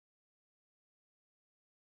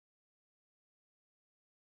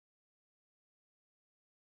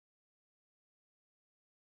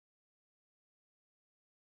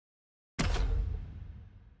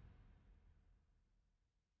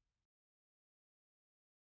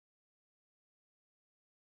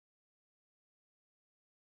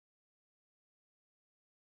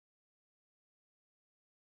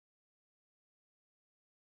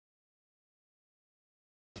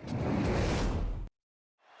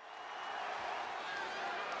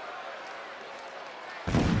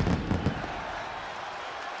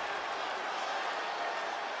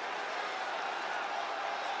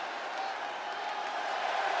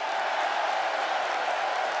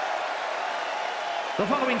The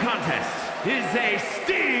following contest is a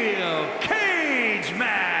steel cage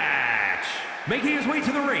match. Making his way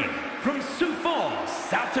to the ring from Sioux Falls,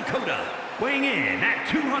 South Dakota, weighing in at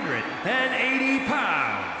 280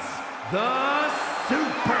 pounds, the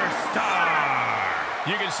Superstar.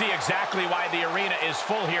 You can see exactly why the arena is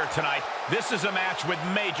full here tonight. This is a match with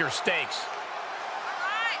major stakes.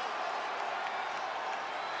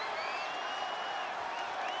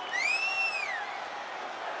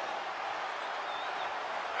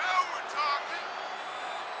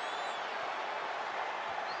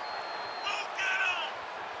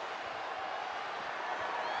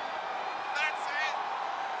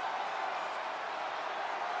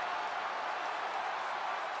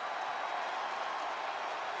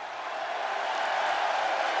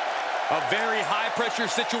 A very high-pressure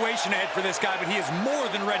situation ahead for this guy, but he is more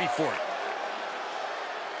than ready for it.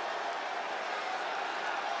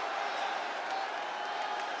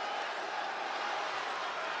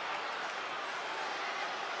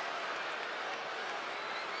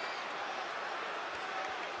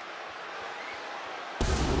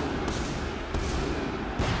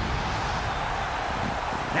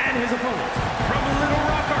 And his opponent from Little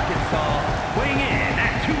Rock, Arkansas, weighing in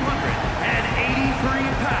at 283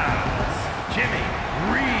 pounds,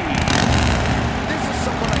 Reeve. This is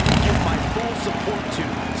someone I can give my full support to.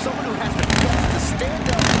 Someone who has the guts to stand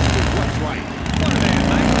up and do what's right. What a man,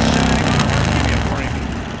 nice shining armor. Give me a break.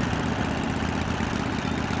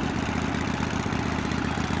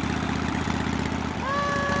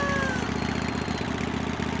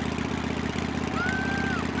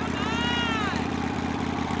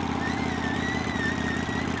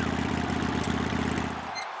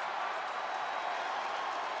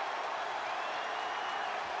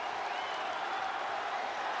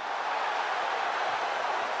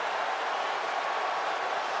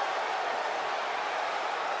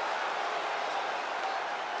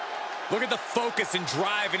 Look at the focus and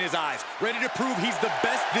drive in his eyes, ready to prove he's the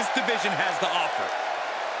best this division has to offer.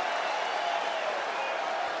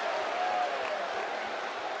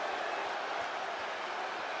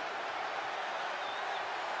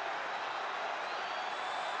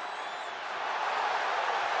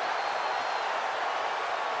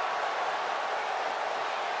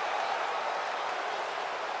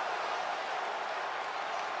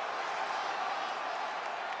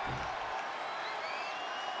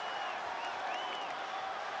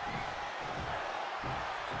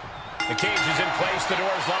 The cage is in place, the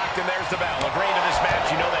door's locked, and there's the bell. Agreeing to this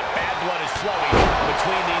match, you know that bad blood is flowing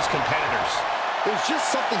between these competitors. There's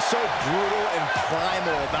just something so brutal and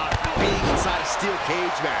primal about being inside a steel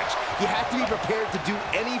cage match. You have to be prepared to do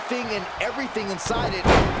anything and everything inside it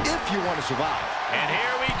if you want to survive. And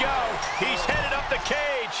here we go. He's headed up the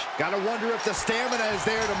cage. Gotta wonder if the stamina is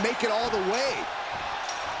there to make it all the way.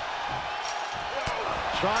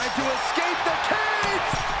 Trying to escape the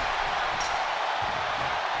cage!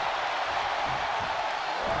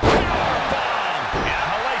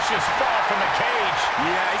 Just fall from the cage.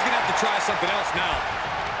 Yeah, he's gonna have to try something else now.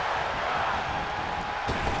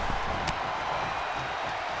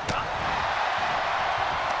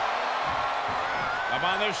 Up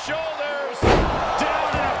on their shoulders.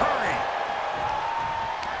 Down in a hurry.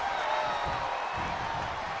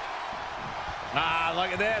 Ah,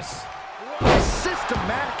 look at this. A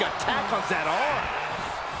systematic attack on that arm.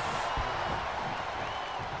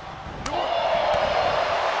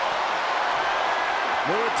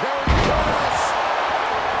 Military press.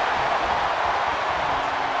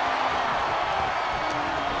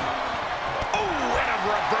 Oh, and a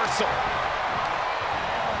reversal.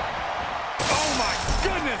 Oh my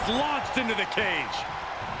goodness, launched into the cage.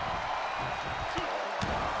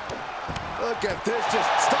 Look at this, just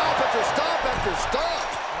stop after stop after stop.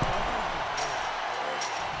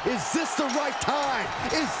 Is this the right time?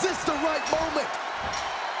 Is this the right moment?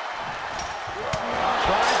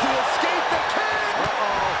 Trying to escape the cage.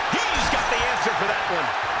 He's got the answer for that one.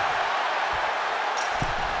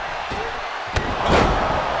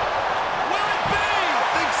 Will it be? I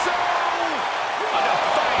think so. A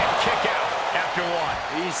defiant kick out after one.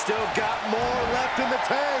 He's still got more left in the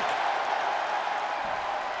tank.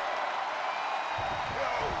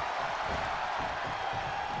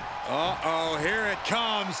 Uh-oh, here it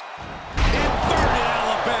comes. Inverted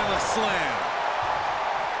Alabama slam.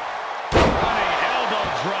 Running elbow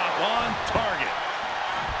drop on target.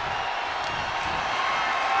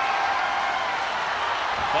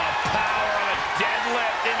 The power of a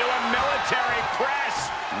deadlift into a military press.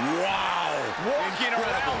 Wow. Walking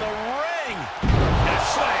around the ring. And a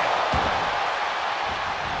slam.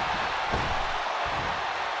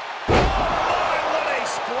 Oh, what a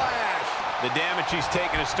splash. The damage he's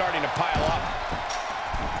taken is starting to pile up.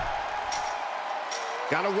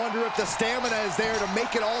 Gotta wonder if the stamina is there to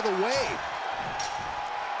make it all the way.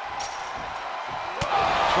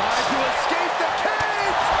 Trying to escape the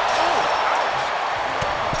cage! Oh, ouch!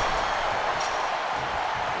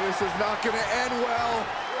 This is not gonna end well.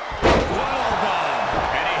 Bomb.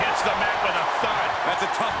 And he hits the mat with a thud. That's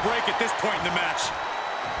a tough break at this point in the match.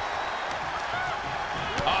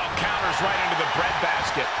 Oh, counters right into the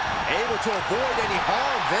breadbasket. Able to avoid any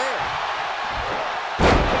harm there.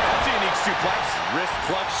 That's a unique suplex. Wrist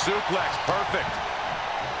clutch suplex, perfect.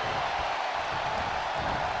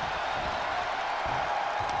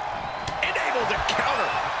 And able to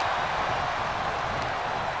counter.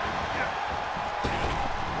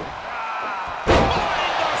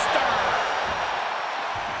 Mindbuster.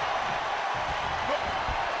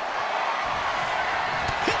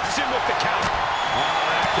 Hits him with the counter. Oh,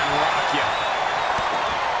 that can rock you.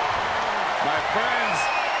 My friends,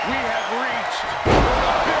 we have reached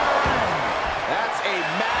the bitter end. That's a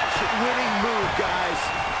match-winning move, guys.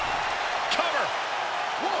 Cover.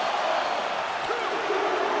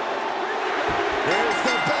 There's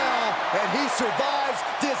the bell, and he survives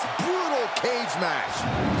this brutal cage match.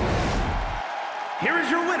 Here is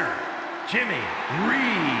your winner, Jimmy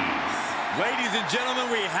Reeves. Ladies and gentlemen,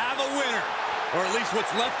 we have a winner, or at least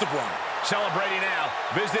what's left of one. Celebrating now,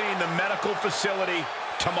 visiting the medical facility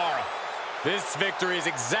tomorrow. This victory is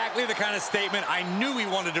exactly the kind of statement I knew he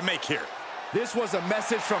wanted to make here. This was a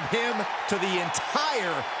message from him to the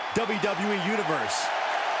entire WWE Universe.